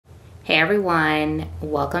Hey everyone,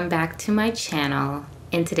 welcome back to my channel.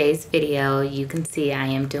 In today's video, you can see I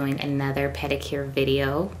am doing another pedicure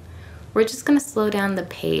video. We're just gonna slow down the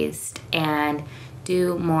pace and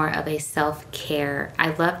do more of a self-care. I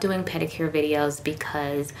love doing pedicure videos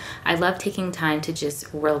because I love taking time to just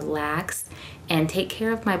relax and take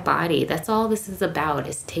care of my body. That's all this is about,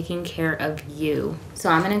 is taking care of you. So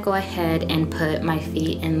I'm gonna go ahead and put my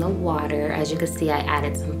feet in the water. As you can see, I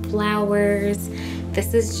added some flowers.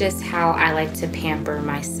 This is just how I like to pamper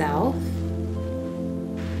myself.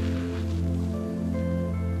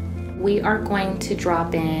 We are going to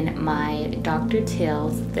drop in my Dr.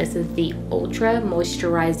 Teal's. This is the Ultra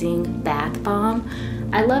Moisturizing Bath Bomb.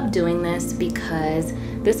 I love doing this because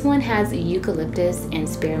this one has eucalyptus and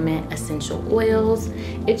spearmint essential oils.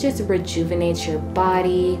 It just rejuvenates your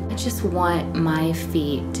body. I just want my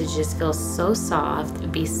feet to just feel so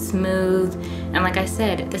soft, be smooth. And like I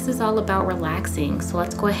said, this is all about relaxing. So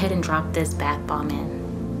let's go ahead and drop this bath bomb in.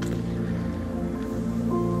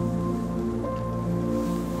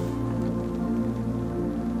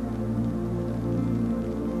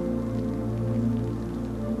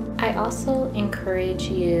 I also encourage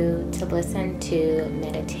you to listen to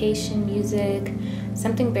meditation music,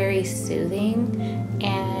 something very soothing.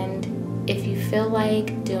 And if you feel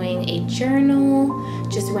like doing a journal,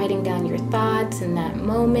 just writing down your thoughts in that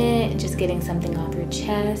moment, just getting something off your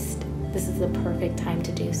chest, this is the perfect time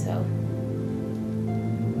to do so.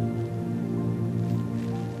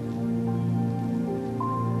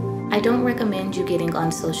 I don't recommend you getting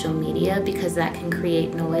on social media because that can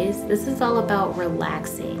create noise. This is all about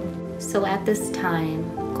relaxing. So at this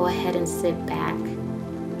time, go ahead and sit back.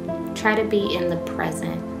 Try to be in the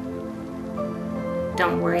present.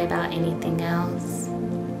 Don't worry about anything else.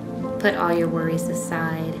 Put all your worries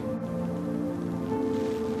aside.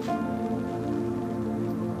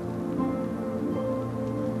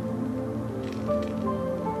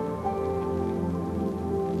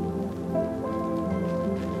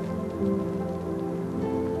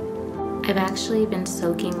 I've actually been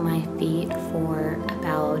soaking my feet for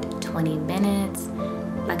about 20 minutes.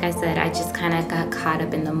 Like I said, I just kind of got caught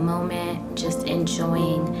up in the moment, just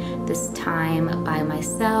enjoying this time by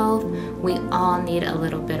myself. We all need a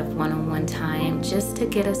little bit of one-on-one time just to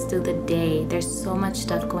get us through the day. There's so much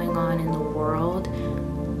stuff going on in the world.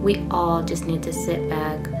 We all just need to sit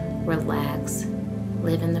back, relax,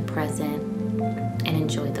 live in the present, and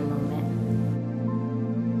enjoy the moment.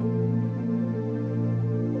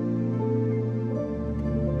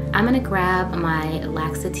 I'm gonna grab my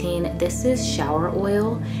Laxatine. This is shower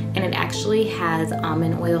oil, and it actually has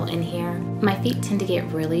almond oil in here. My feet tend to get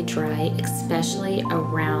really dry, especially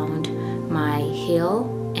around my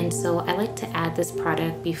heel. And so I like to add this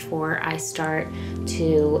product before I start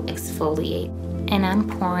to exfoliate. And I'm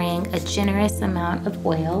pouring a generous amount of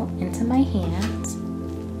oil into my hands.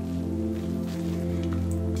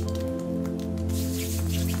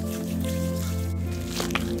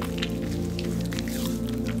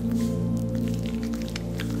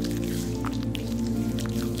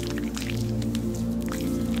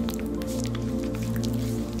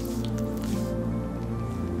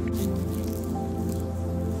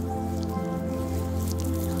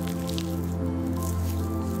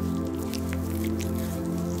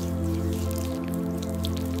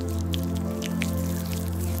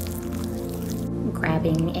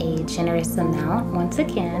 Grabbing a generous amount once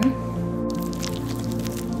again.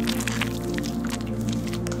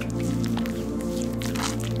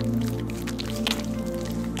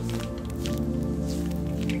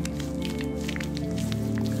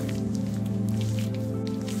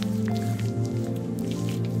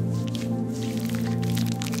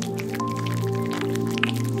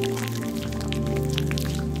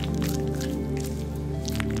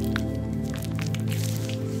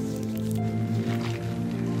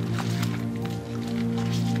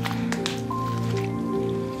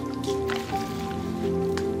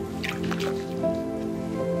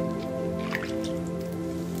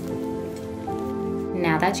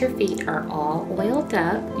 Now that your feet are all oiled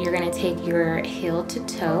up, you're gonna take your heel to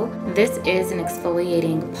toe. This is an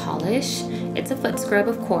exfoliating polish. It's a foot scrub,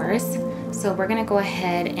 of course. So we're gonna go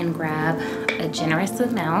ahead and grab a generous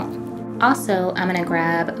amount. Also, I'm gonna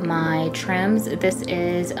grab my trims. This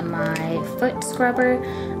is my foot scrubber.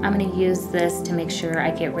 I'm gonna use this to make sure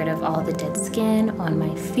I get rid of all the dead skin on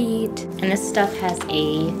my feet. And this stuff has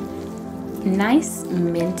a nice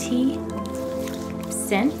minty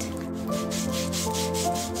scent.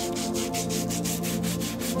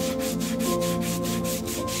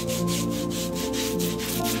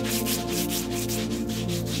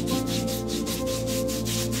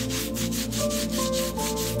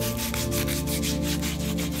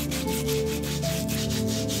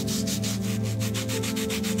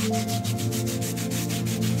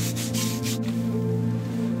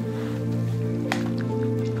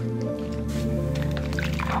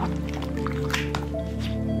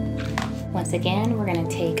 Once again, we're gonna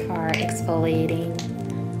take our exfoliating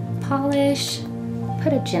polish,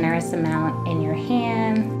 put a generous amount in your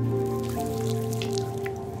hand.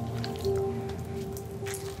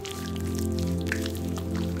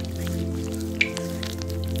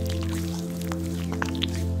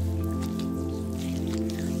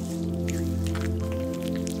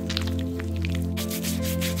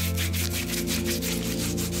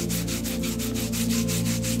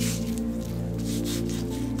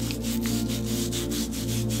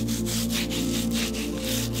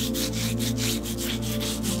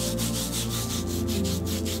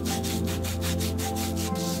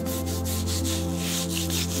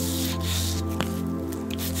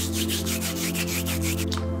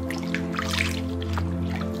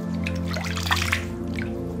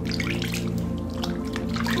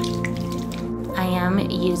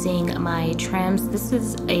 Using my trims. This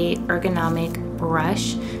is a ergonomic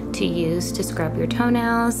brush to use to scrub your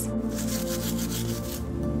toenails.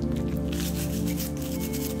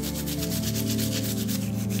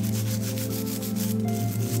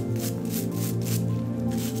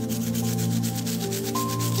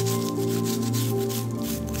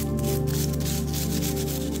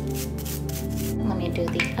 Let me do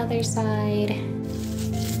the other side.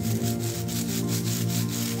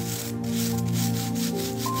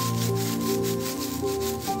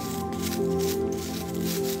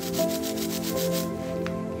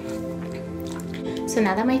 So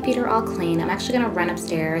now that my feet are all clean, I'm actually gonna run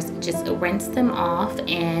upstairs, just rinse them off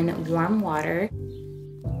in warm water.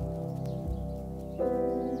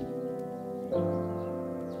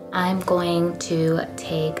 I'm going to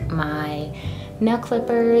take my nail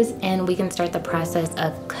clippers and we can start the process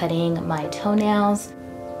of cutting my toenails.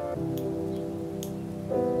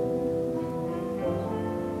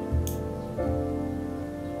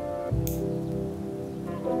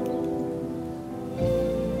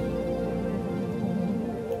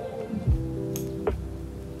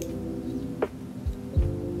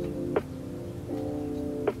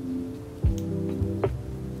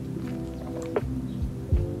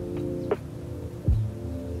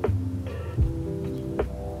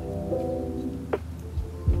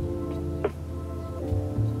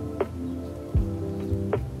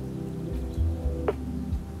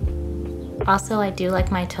 Also, I do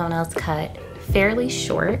like my toenails cut fairly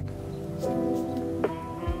short.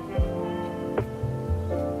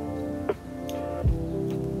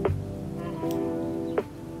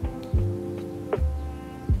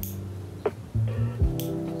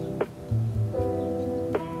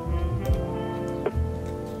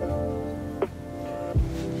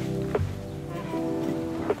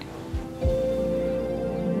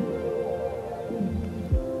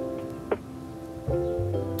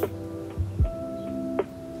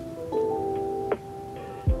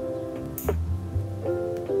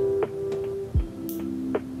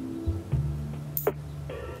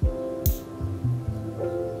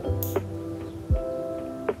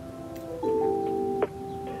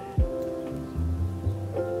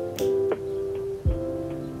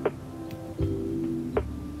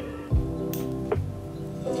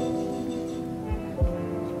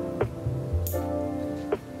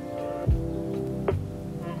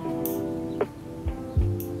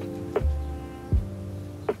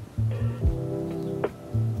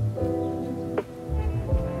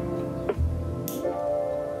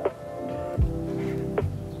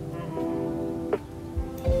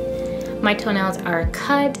 My toenails are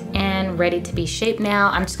cut and ready to be shaped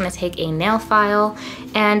now. I'm just gonna take a nail file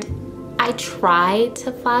and I try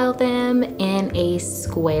to file them in a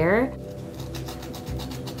square.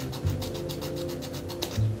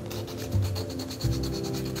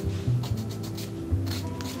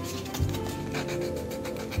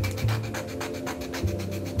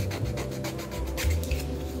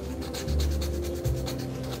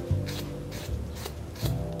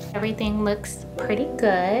 Everything looks pretty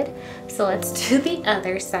good. So let's do the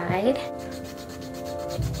other side.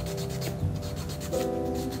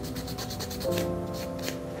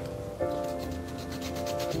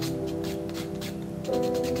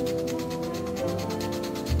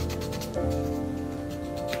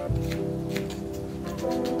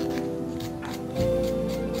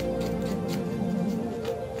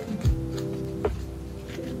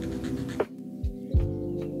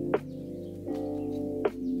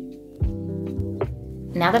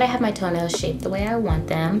 Now that I have my toenails shaped the way I want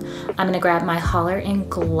them, I'm gonna grab my Holler and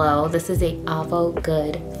Glow. This is a Avo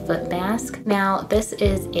Good foot mask. Now, this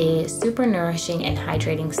is a super nourishing and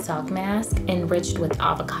hydrating sock mask enriched with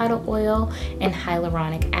avocado oil and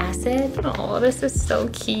hyaluronic acid. Oh, this is so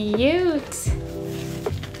cute.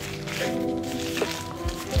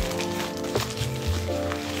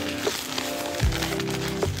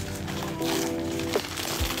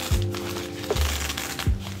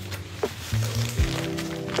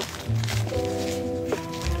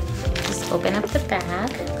 open up the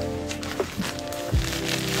bag.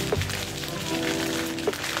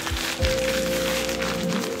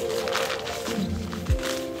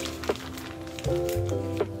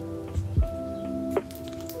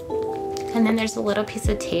 And then there's a little piece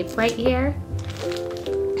of tape right here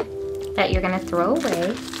that you're gonna throw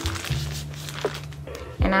away.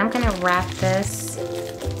 And I'm gonna wrap this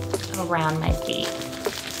around my feet,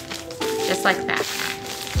 just like that.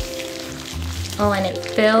 Oh, and it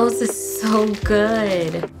feels so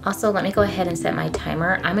good. Also, let me go ahead and set my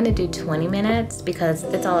timer. I'm gonna do 20 minutes because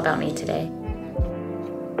it's all about me today.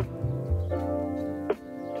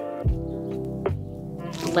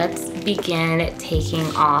 Let's begin taking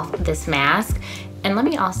off this mask. And let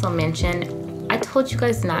me also mention, I told you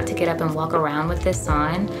guys not to get up and walk around with this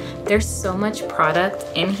on. There's so much product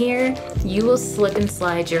in here, you will slip and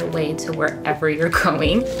slide your way to wherever you're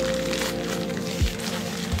going.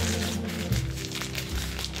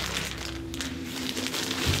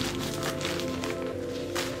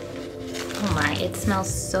 Oh my, it smells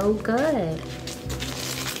so good.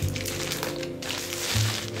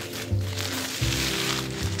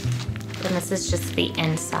 And this is just the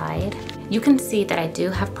inside. You can see that I do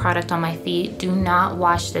have product on my feet. Do not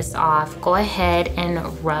wash this off. Go ahead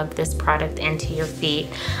and rub this product into your feet.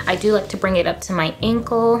 I do like to bring it up to my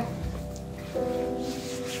ankle.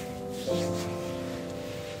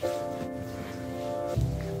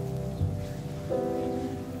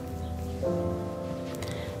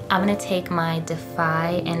 I'm gonna take my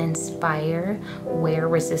Defy and Inspire wear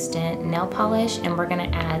resistant nail polish, and we're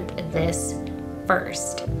gonna add this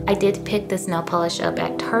first. I did pick this nail polish up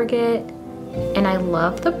at Target, and I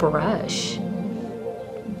love the brush.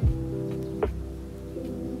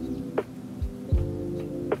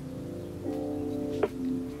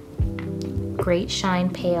 Great shine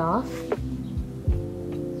payoff.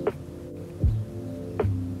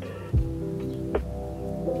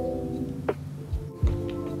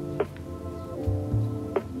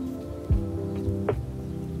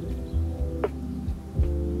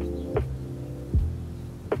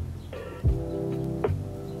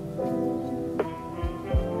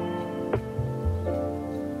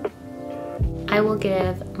 I will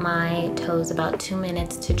give my toes about 2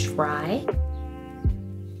 minutes to dry.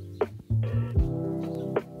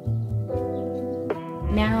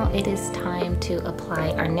 Now it is time to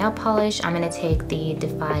apply our nail polish. I'm going to take the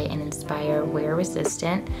Defy and Inspire Wear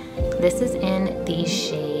Resistant. This is in the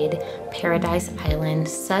shade Paradise Island.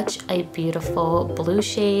 Such a beautiful blue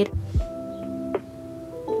shade.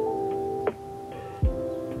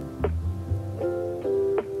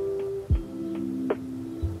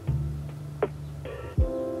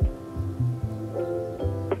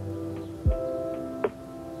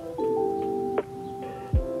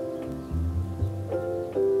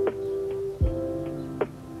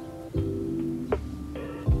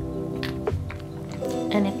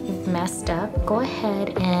 And if you've messed up, go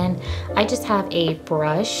ahead and I just have a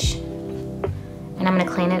brush and I'm gonna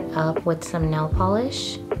clean it up with some nail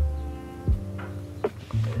polish.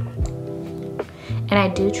 And I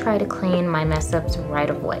do try to clean my mess ups right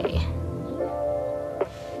away.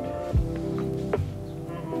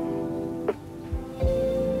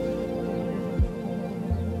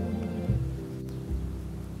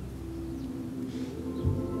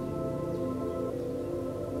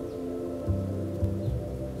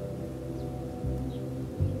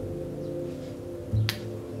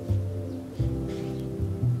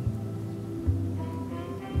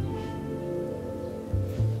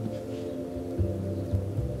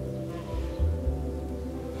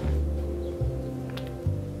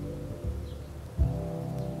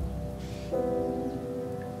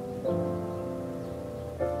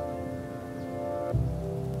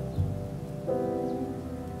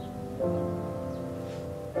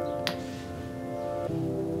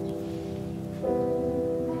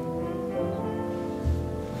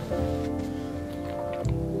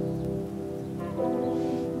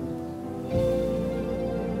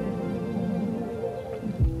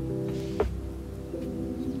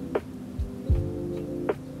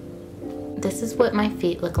 This is what my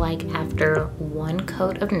feet look like after one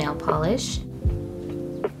coat of nail polish.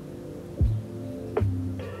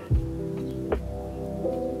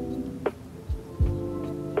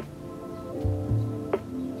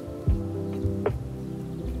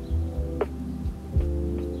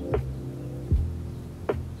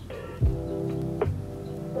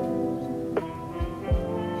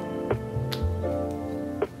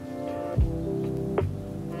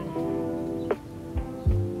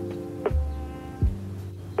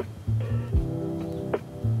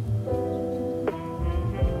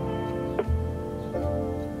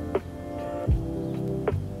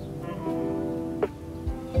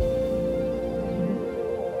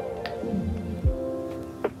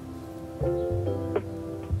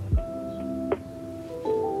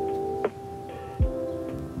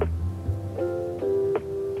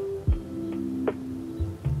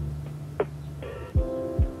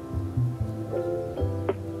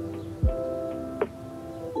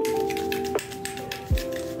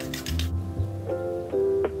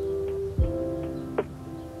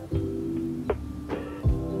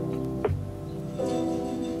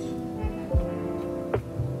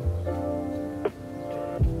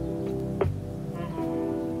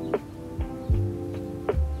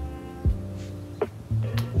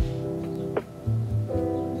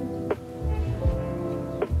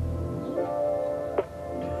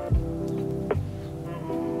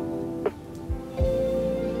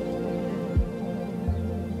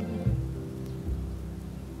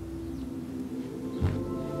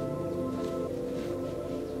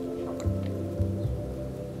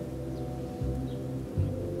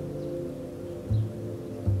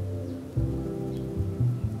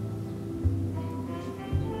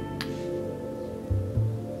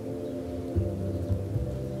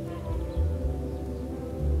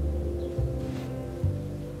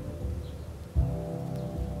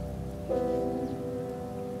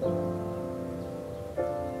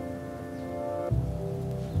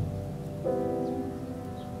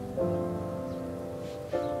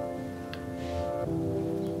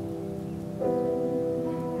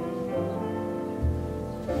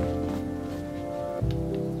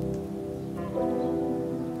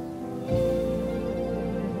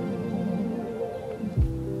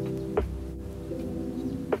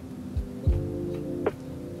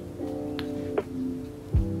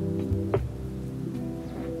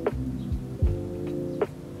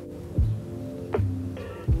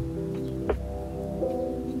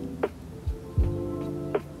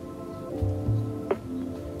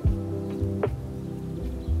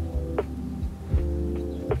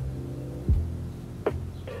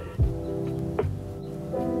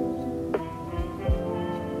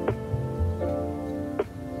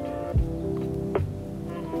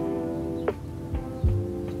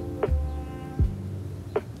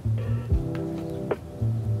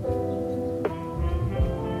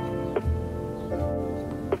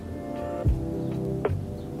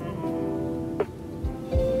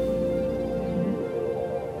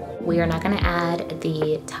 We are not gonna add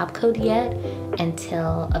the top coat yet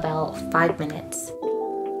until about 5 minutes.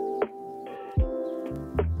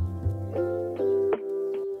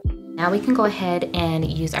 Now we can go ahead and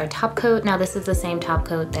use our top coat. Now this is the same top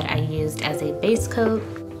coat that I used as a base coat.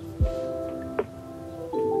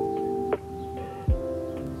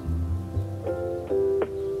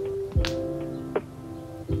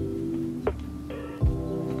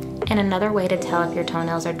 And another way to tell if your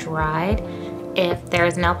toenails are dried, if there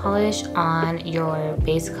is nail polish on your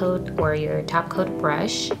base coat or your top coat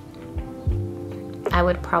brush, I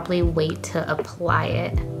would probably wait to apply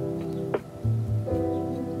it.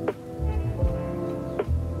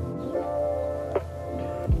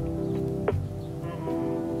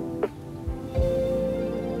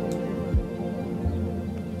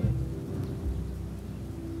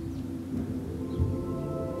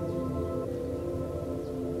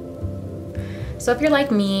 So if you're like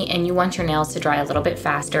me and you want your nails to dry a little bit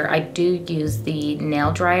faster, I do use the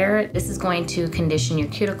nail dryer. This is going to condition your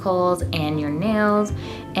cuticles and your nails,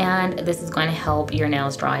 and this is going to help your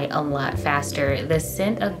nails dry a lot faster. The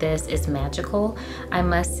scent of this is magical. I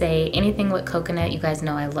must say, anything with coconut, you guys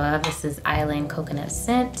know I love. This is Island Coconut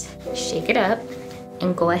Scent. Shake it up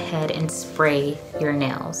and go ahead and spray your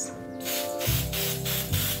nails.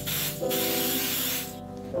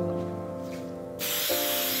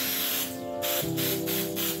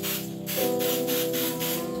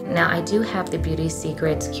 Now I do have the Beauty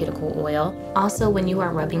Secrets cuticle oil. Also, when you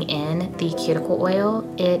are rubbing in the cuticle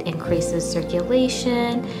oil, it increases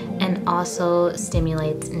circulation and also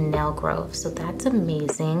stimulates nail growth. So that's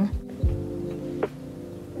amazing.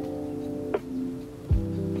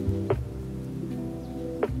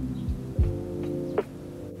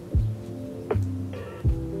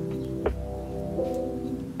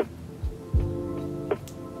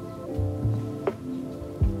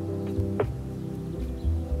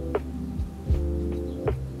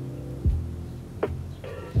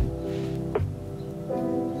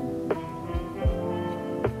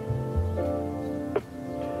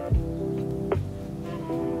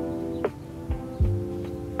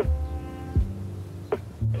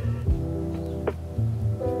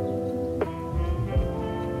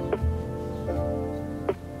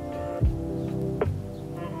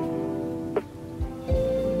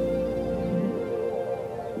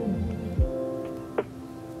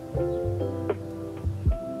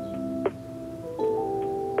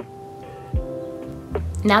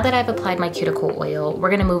 Now that I've applied my cuticle oil,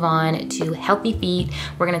 we're gonna move on to healthy feet.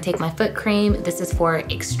 We're gonna take my foot cream. This is for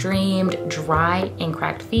extreme dry and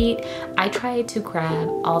cracked feet. I try to grab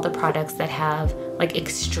all the products that have like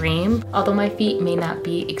extreme. Although my feet may not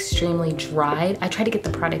be extremely dried, I try to get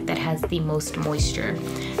the product that has the most moisture.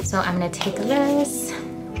 So I'm gonna take this.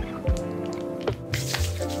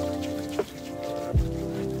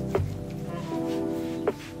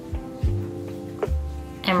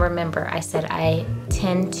 And remember, I said I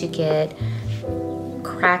tend to get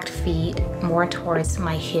cracked feet more towards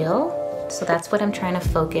my heel. So that's what I'm trying to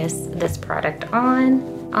focus this product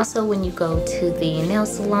on. Also, when you go to the nail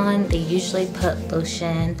salon, they usually put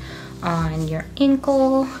lotion on your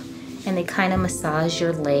ankle and they kind of massage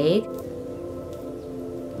your leg.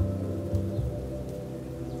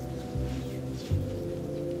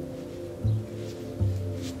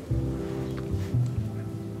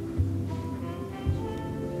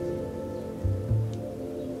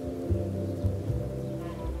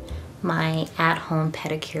 My at-home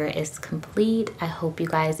pedicure is complete. I hope you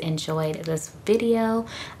guys enjoyed this video.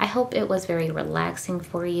 I hope it was very relaxing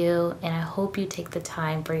for you, and I hope you take the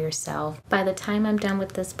time for yourself. By the time I'm done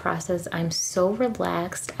with this process, I'm so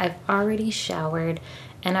relaxed. I've already showered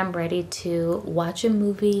and I'm ready to watch a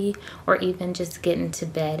movie or even just get into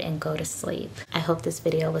bed and go to sleep. I hope this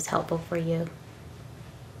video was helpful for you.